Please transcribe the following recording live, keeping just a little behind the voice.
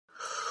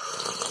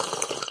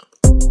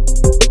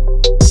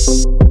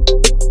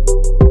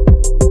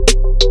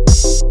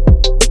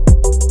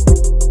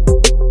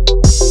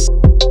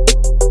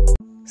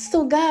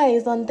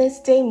On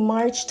this day,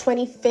 March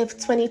 25th,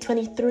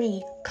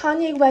 2023,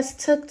 Kanye West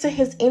took to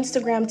his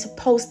Instagram to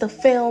post the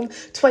film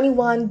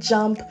 21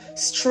 Jump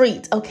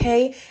Street,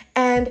 okay?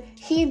 And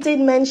he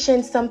did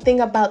mention something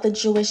about the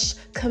Jewish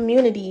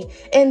community.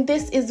 And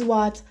this is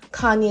what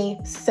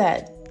Kanye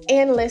said.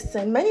 And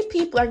listen, many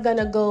people are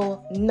gonna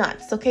go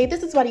nuts, okay?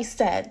 This is what he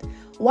said.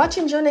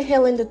 Watching Jonah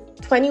Hill in the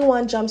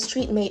 21 Jump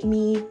Street made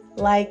me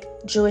like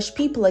Jewish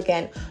people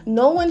again.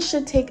 No one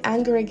should take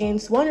anger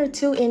against one or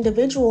two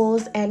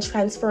individuals and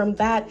transform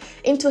that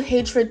into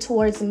hatred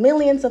towards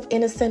millions of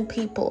innocent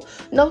people.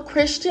 No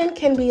Christian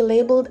can be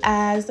labeled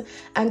as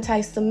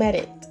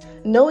anti-Semitic.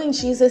 Knowing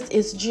Jesus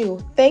is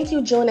Jew. Thank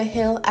you, Jonah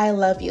Hill. I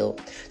love you.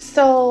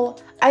 So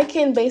I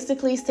can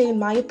basically say, in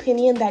my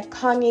opinion, that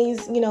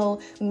Kanye's,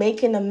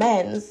 making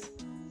amends,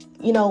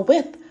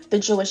 with the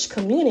Jewish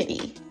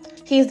community.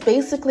 He's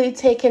basically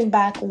taken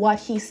back what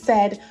he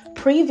said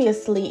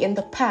previously in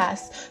the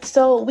past.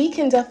 So we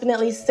can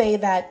definitely say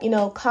that,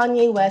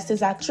 Kanye West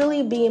is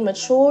actually being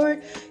mature.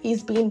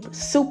 He's being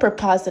super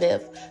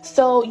positive.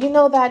 So you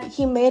know that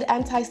he made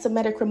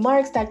anti-Semitic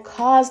remarks that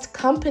caused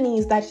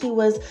companies that he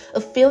was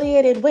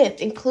affiliated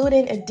with,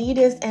 including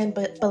Adidas and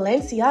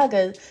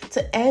Balenciaga,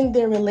 to end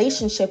their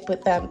relationship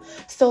with them.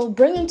 So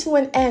bringing to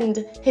an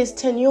end his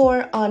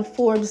tenure on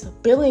Forbes'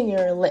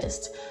 billionaire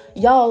list.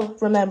 Y'all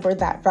remember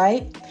that,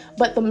 right?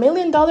 But the $1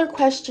 million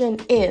question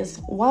is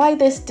why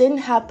this didn't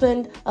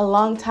happen a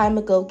long time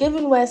ago,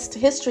 given West's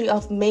history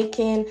of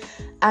making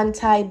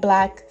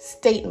anti-Black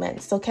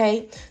statements,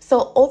 okay?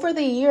 So over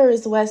the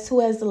years, West, who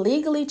has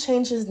legally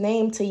changed his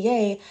name to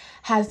Ye,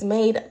 has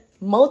made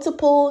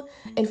multiple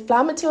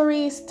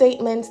inflammatory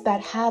statements that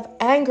have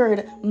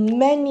angered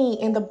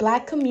many in the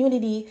Black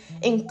community,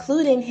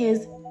 including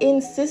his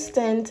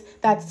insistent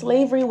that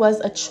slavery was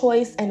a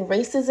choice and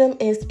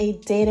racism is a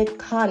dated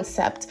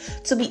concept.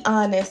 To be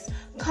honest,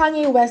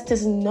 Kanye West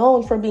is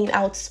known for being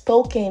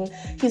outspoken.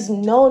 He's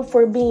known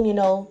for being,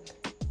 a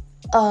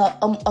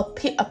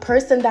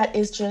person that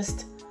is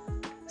just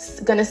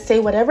gonna say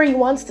whatever he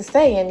wants to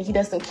say and he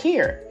doesn't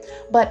care.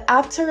 But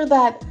after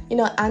that,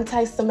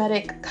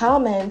 anti-Semitic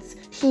comments,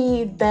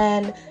 he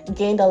then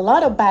gained a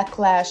lot of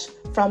backlash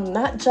from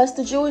not just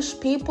the Jewish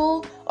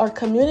people or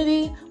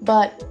community,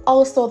 but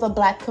also the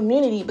Black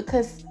community,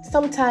 because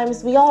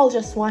sometimes we all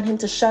just want him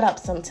to shut up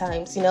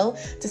sometimes,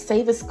 to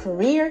save his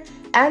career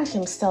and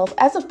himself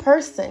as a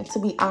person, to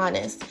be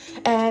honest.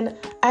 And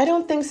I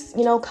don't think,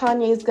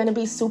 Kanye is going to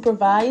be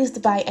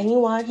supervised by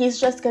anyone. He's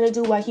just going to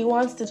do what he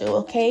wants to do,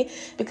 okay?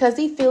 Because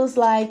he feels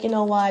like,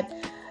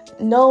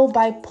 no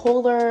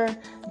bipolar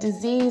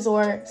disease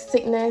or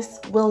sickness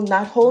will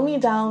not hold me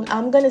down.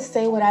 I'm going to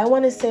say what I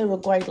want to say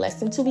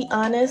regardless. And to be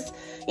honest,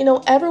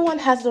 everyone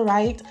has the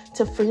right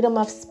to freedom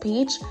of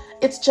speech.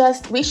 It's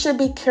just we should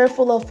be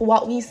careful of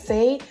what we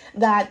say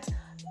that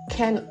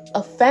can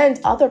offend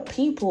other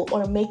people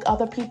or make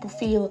other people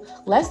feel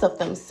less of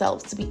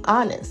themselves, to be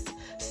honest.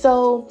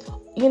 So,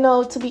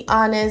 to be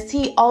honest,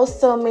 he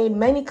also made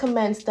many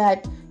comments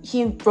that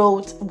he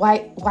wrote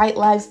white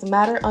lives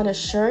matter on a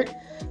shirt,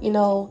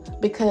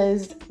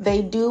 because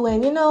they do.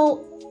 And,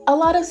 a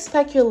lot of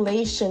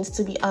speculations,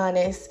 to be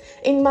honest.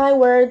 In my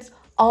words,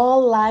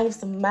 all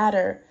lives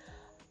matter.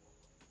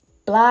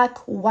 Black,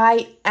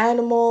 white,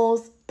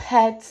 animals,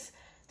 pets,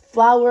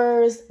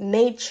 flowers,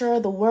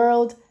 nature, the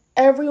world,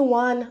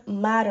 everyone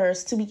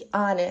matters, to be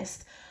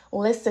honest.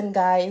 Listen,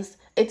 guys,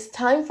 it's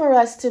time for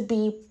us to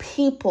be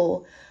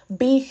people,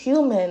 be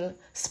human,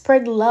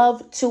 spread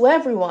love to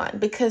everyone,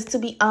 because to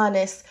be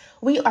honest,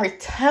 we are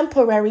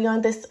temporary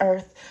on this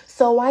earth.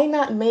 So why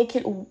not make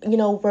it,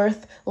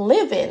 worth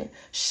living?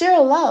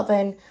 Share love.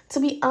 And to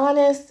be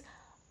honest,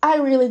 I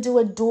really do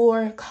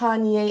adore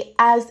Kanye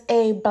as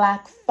a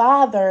Black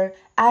father,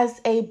 as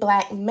a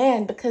Black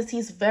man, because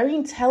he's very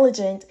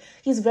intelligent.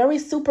 He's very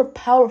super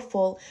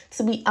powerful,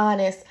 to be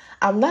honest.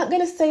 I'm not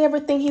going to say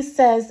everything he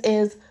says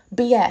is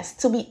BS,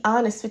 to be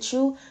honest with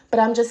you, but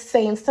I'm just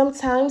saying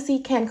sometimes he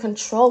can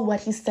control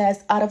what he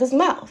says out of his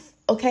mouth,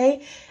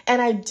 okay?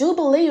 And I do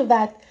believe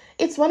that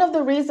it's one of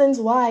the reasons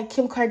why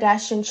Kim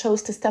Kardashian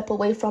chose to step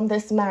away from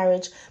this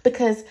marriage,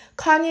 because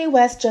Kanye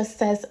West just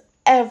says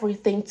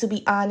everything, to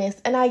be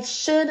honest. And I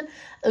should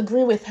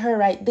agree with her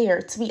right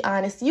there, to be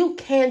honest. You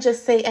can't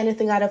just say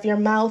anything out of your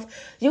mouth.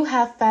 You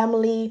have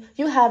family,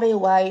 you have a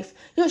wife.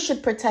 You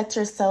should protect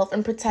yourself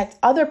and protect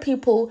other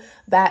people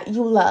that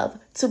you love,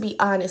 to be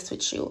honest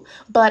with you.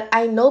 But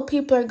I know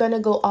people are going to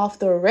go off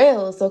the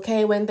rails,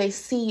 okay, when they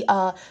see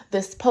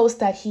this post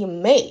that he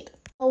made.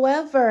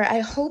 However, I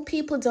hope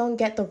people don't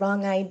get the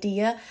wrong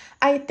idea.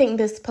 I think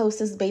this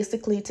post is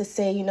basically to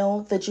say,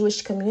 the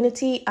Jewish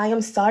community, I am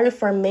sorry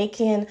for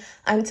making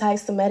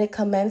anti-Semitic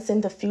comments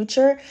in the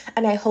future,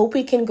 and I hope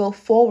we can go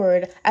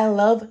forward. I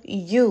love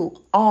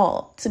you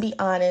all, to be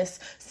honest.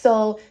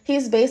 So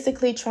he's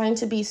basically trying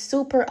to be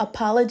super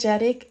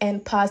apologetic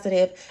and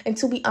positive. And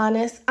to be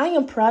honest, I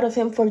am proud of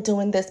him for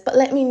doing this. But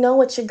let me know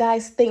what you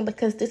guys think,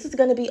 because this is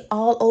going to be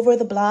all over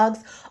the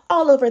blogs,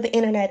 all over the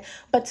internet.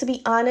 But to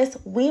be honest,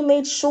 we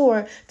made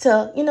sure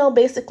to,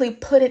 basically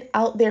put it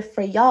out there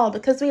for y'all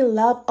because we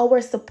love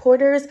our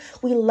supporters,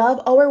 we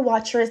love our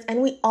watchers,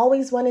 and we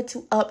always wanted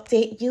to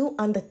update you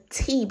on the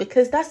tea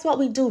because that's what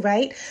we do,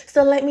 right?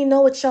 So let me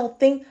know what y'all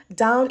think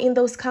down in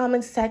those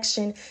comments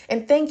section,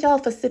 and thank y'all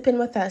for sipping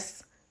with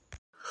us.